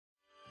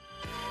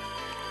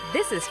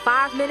This is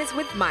 5 Minutes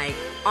with Mike,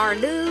 our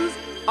news,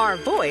 our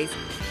voice,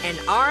 and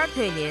our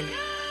opinion.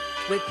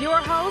 With your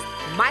host,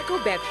 Michael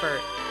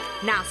Beckford.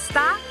 Now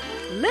stop,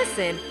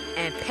 listen,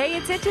 and pay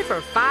attention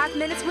for 5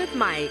 Minutes with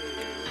Mike.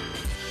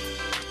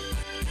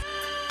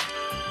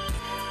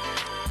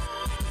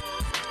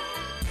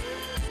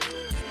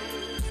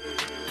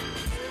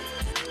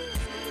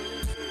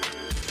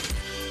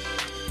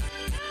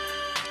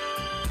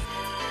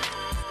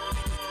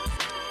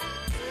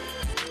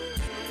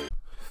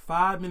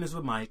 Five Minutes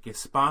with Mike is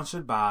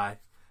sponsored by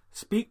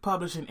Speak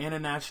Publishing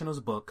International's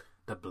book,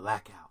 The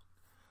Blackout.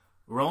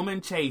 Roman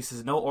Chase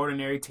is no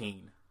ordinary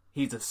teen.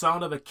 He's the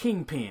son of a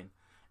kingpin,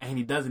 and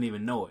he doesn't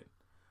even know it.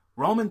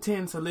 Roman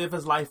tends to live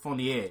his life on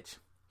the edge.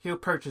 He'll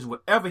purchase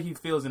whatever he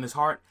feels in his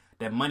heart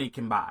that money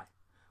can buy.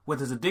 With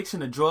his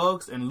addiction to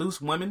drugs and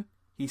loose women,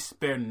 he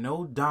spared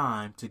no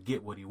dime to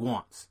get what he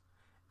wants.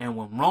 And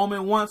when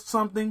Roman wants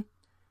something,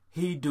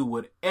 he do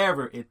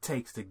whatever it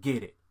takes to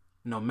get it,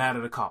 no matter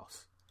the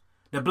cost.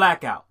 The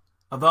Blackout,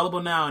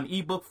 available now in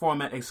ebook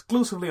format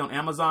exclusively on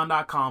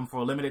Amazon.com for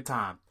a limited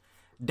time.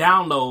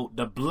 Download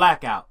The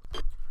Blackout.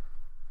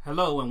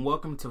 Hello and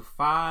welcome to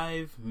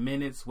 5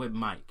 Minutes with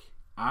Mike.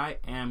 I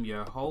am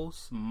your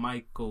host,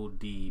 Michael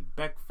D.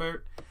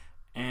 Beckford,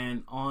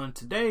 and on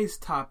today's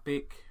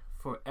topic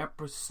for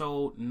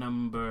episode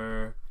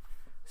number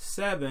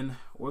 7,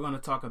 we're going to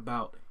talk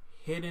about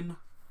hidden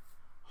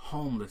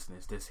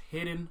homelessness. This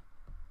hidden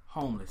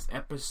homeless,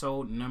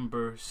 episode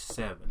number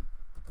 7.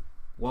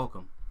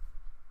 Welcome.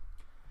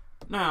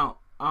 Now,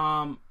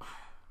 happy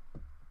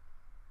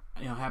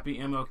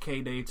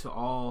MLK Day to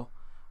all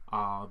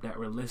that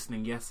were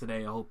listening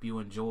yesterday. I hope you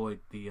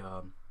enjoyed the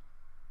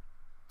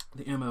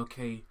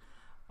MLK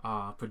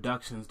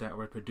productions that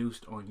were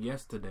produced on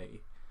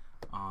yesterday.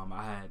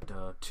 I had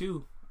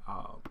 2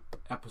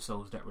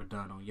 episodes that were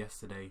done on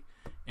yesterday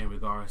in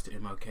regards to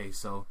MLK.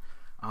 So,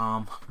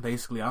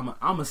 basically, I'm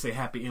gonna say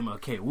happy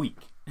MLK week,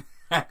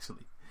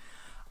 actually.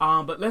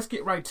 But let's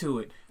get right to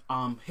it.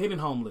 Hidden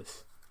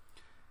homeless.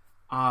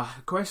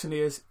 Question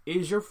is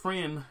your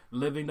friend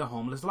living the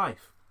homeless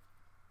life?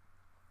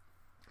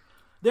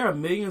 There are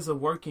millions of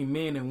working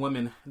men and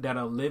women that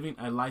are living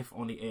a life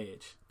on the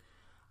edge.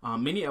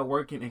 Many are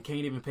working and can't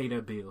even pay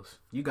their bills.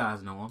 You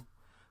guys know them.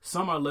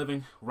 Some are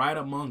living right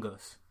among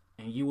us,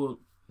 and you will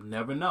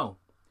never know.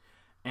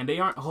 And they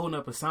aren't holding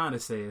up a sign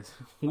that says,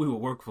 "We will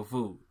work for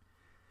food."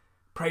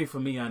 "Pray for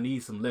me, I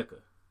need some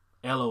liquor."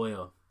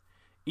 LOL.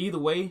 Either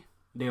way,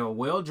 they are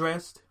well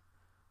dressed,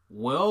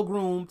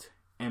 well-groomed,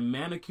 and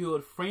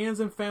manicured friends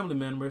and family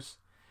members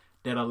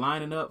that are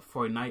lining up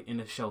for a night in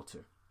a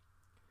shelter.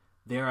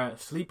 They are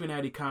sleeping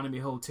at economy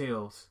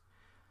hotels,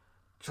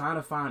 trying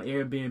to find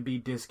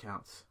Airbnb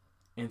discounts,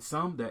 and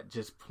some that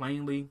just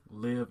plainly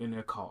live in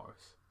their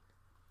cars.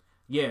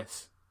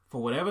 Yes,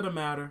 for whatever the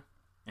matter,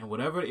 and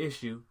whatever the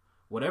issue,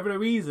 whatever the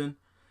reason,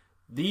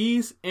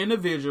 these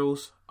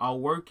individuals are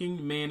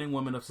working men and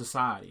women of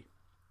society.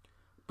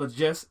 But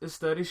just as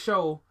studies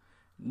show,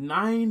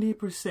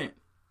 90%,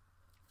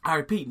 I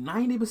repeat,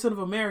 90% of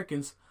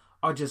Americans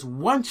are just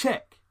one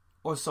check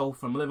or so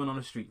from living on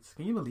the streets.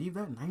 Can you believe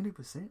that?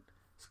 90%?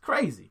 It's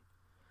crazy.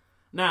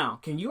 Now,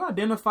 can you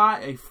identify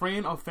a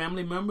friend or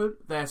family member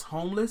that's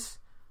homeless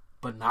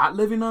but not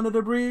living under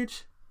the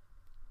bridge?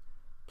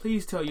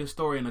 Please tell your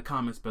story in the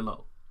comments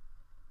below.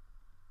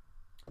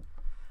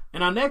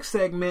 In our next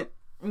segment,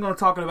 I'm going to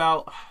talk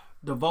about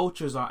the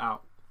vultures are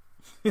out.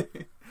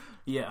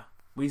 Yeah.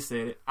 We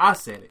said it. I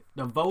said it.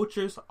 The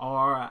vultures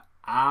are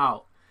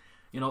out.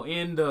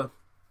 In the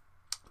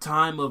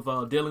time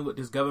of dealing with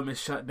this government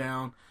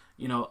shutdown,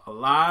 a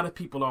lot of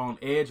people are on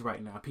edge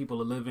right now.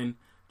 People are living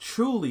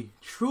truly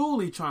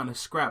trying to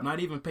scrap,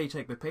 not even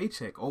paycheck to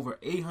paycheck. Over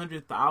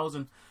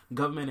 800,000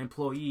 government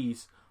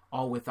employees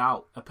are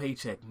without a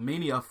paycheck.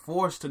 Many are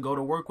forced to go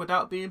to work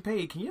without being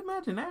paid. Can you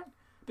imagine that?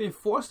 Being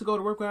forced to go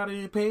to work without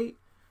being paid?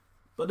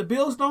 But the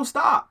bills don't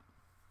stop.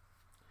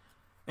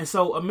 And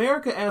so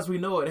America as we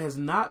know it has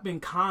not been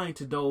kind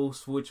to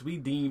those which we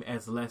deem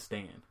as less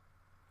than.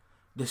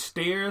 The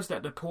stares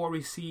that the poor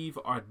receive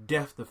are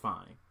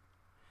death-defying.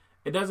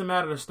 It doesn't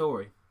matter the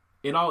story.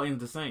 It all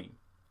ends the same.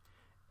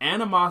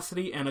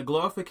 Animosity and a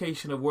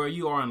glorification of where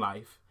you are in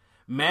life,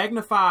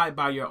 magnified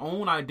by your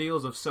own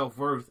ideals of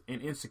self-worth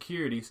and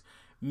insecurities,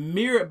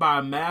 mirrored by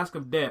a mask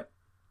of debt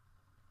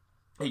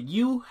that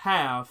you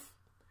have,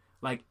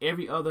 like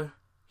every other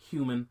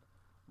human,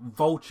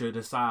 vulture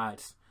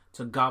decides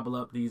to gobble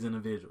up these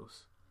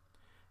individuals.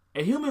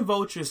 A human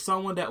vulture is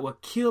someone that will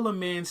kill a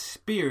man's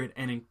spirit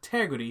and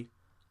integrity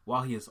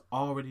while he is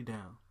already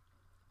down.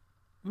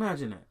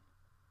 Imagine that.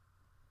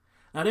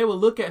 Now they will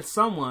look at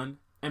someone,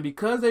 and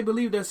because they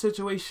believe their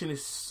situation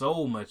is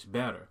so much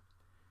better,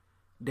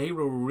 they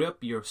will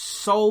rip your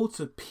soul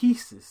to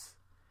pieces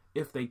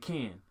if they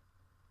can.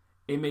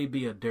 It may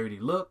be a dirty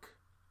look,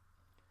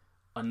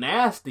 a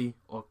nasty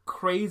or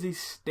crazy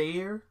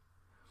stare,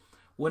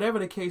 whatever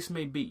the case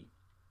may be.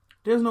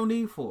 There's no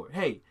need for it.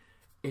 Hey,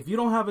 if you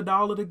don't have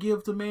 $1 to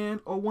give to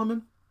man or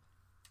woman,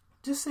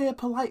 just say it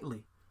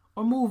politely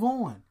or move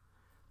on.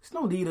 There's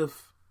no need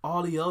of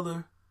all the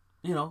other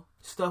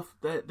stuff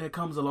that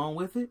comes along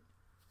with it.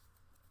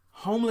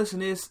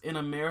 Homelessness in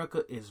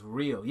America is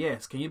real.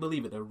 Yes, can you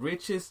believe it? The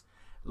richest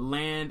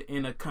land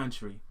in the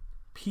country.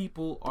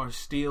 People are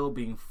still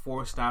being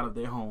forced out of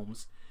their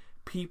homes.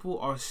 People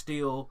are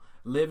still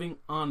living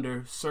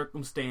under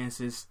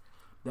circumstances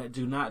that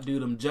do not do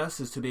them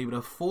justice to be able to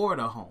afford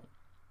a home.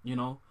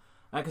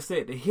 Like I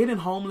said, the hidden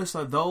homeless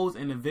are those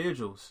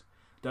individuals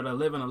that are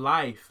living a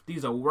life.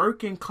 These are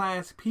working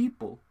class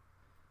people,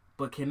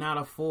 but cannot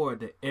afford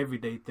the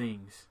everyday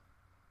things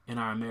in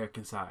our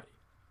American society.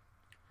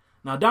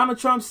 Now, Donald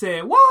Trump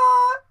said,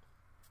 what?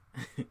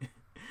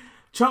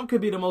 Trump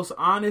could be the most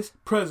honest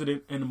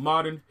president in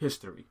modern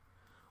history.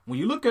 When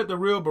you look at the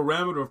real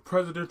barometer of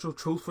presidential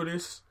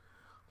truthfulness,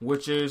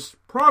 which is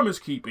promise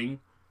keeping,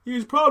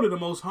 he's probably the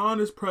most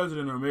honest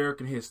president in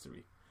American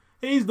history.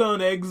 He's done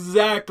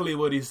exactly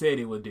what he said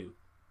he would do.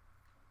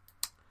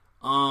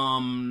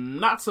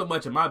 Not so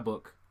much in my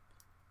book.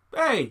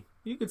 Hey,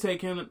 you can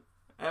take him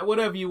at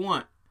whatever you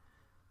want.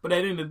 But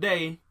at the end of the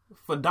day,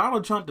 for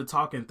Donald Trump to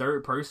talk in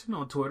third person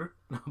on Twitter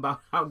about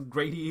how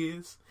great he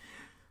is,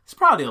 it's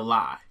probably a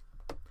lie.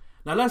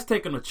 Now let's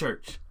take him to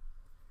church.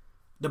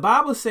 The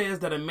Bible says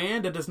that a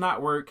man that does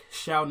not work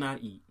shall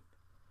not eat.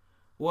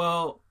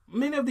 Well,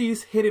 many of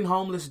these hidden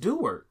homeless do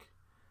work.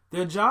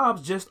 Their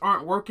jobs just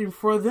aren't working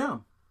for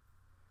them.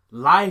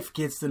 Life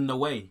gets in the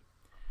way.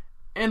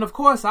 And of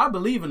course, I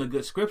believe in a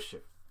good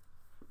scripture.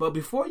 But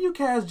before you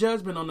cast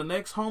judgment on the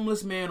next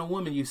homeless man or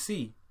woman you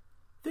see,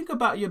 think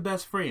about your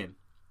best friend.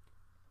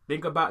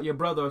 Think about your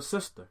brother or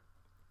sister.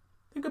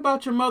 Think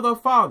about your mother or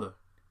father.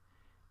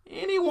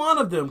 Any one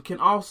of them can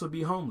also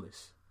be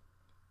homeless.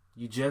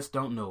 You just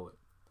don't know it.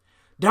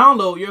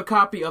 Download your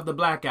copy of The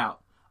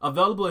Blackout,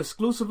 available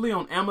exclusively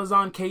on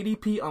Amazon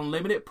KDP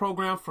Unlimited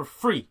program for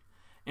free.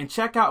 And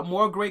check out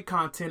more great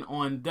content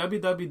on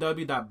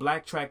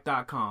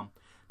www.blacktrack.com.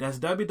 That's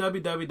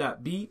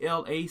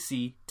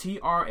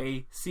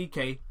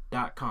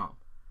www.blacktrack.com.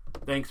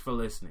 Thanks for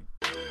listening.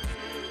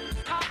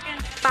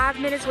 5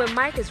 Minutes with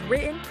Mike is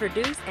written,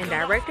 produced, and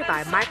directed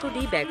by Michael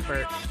D.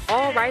 Beckford.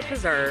 All rights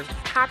reserved.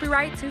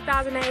 Copyright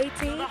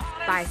 2018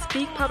 by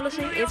Speak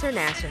Publishing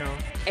International.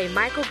 A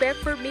Michael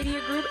Beckford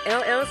Media Group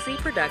LLC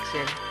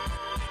production.